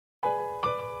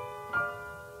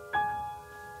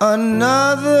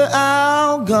Another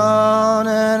hour gone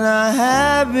and I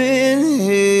haven't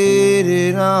hit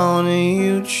it on a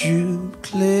YouTube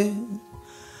clip.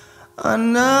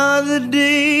 Another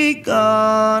day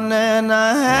gone and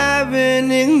I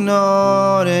haven't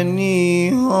ignored any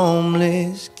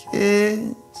homeless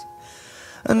kids.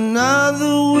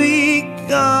 Another week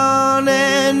gone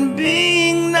and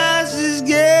being nice is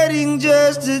getting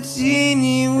just a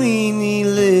teeny weeny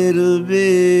little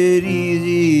bit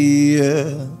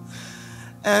easier.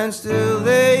 And still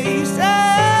they say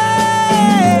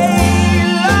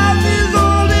love is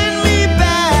holding me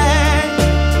back.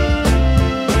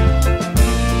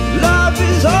 Love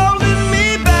is holding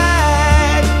me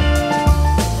back.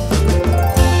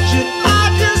 Should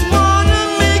I just wanna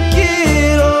make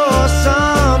it or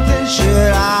something?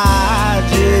 Should I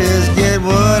just get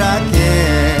what I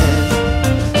can?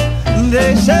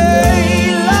 They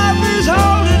say love is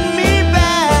holding me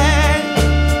back.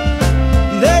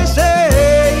 They say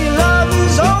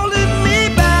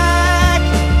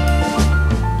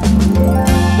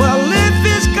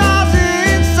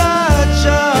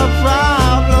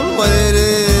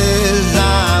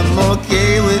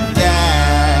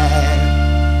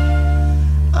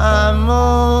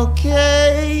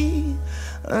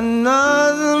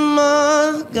another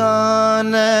month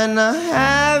gone and I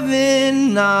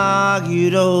haven't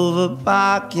argued over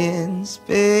parking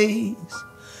space.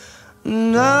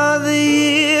 Another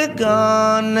year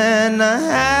gone and I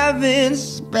haven't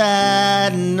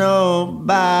spat in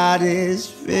nobody's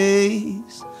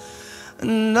face.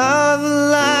 Another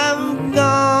life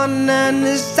gone and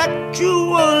it's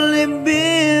actually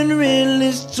been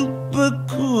really super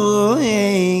cool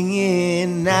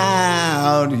hanging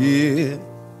out here.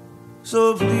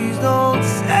 So please don't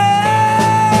say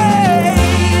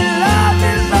love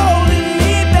is holding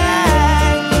me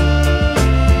back.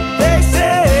 They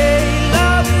say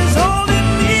love is holding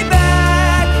me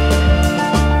back.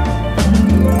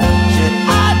 Should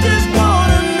I just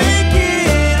wanna make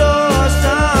it or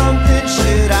something?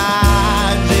 Should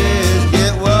I just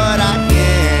get what I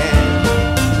can?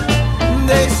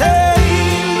 They say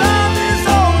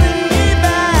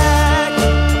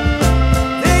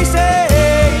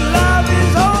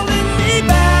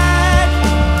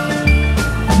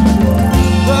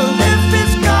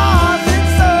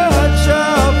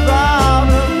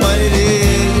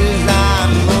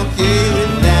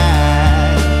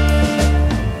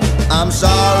I'm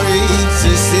sorry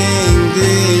to sing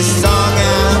this song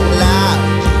out loud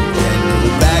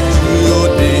and back to your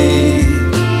day.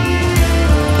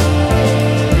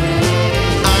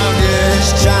 I'm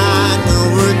just trying to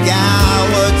work out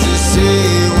what to say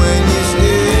when you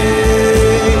say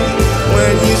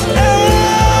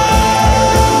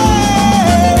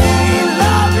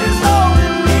love is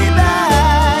holding me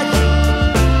back.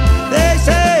 They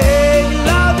say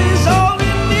love is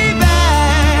holding me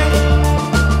back.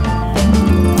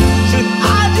 I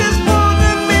just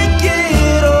wanna make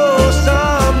it or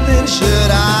something.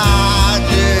 Should I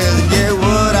just get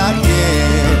what I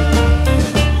can?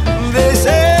 They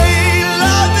say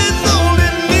love is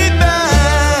holding me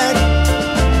back.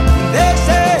 They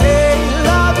say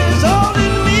love is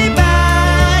holding me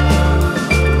back.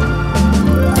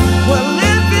 Well,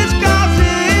 if it's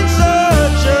causing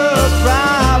such a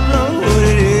problem, what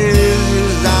it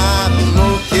is I'm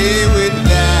okay with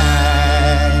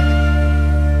that.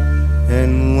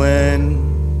 And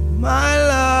when my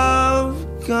love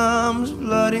comes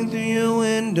flooding through your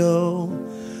window,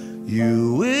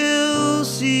 you will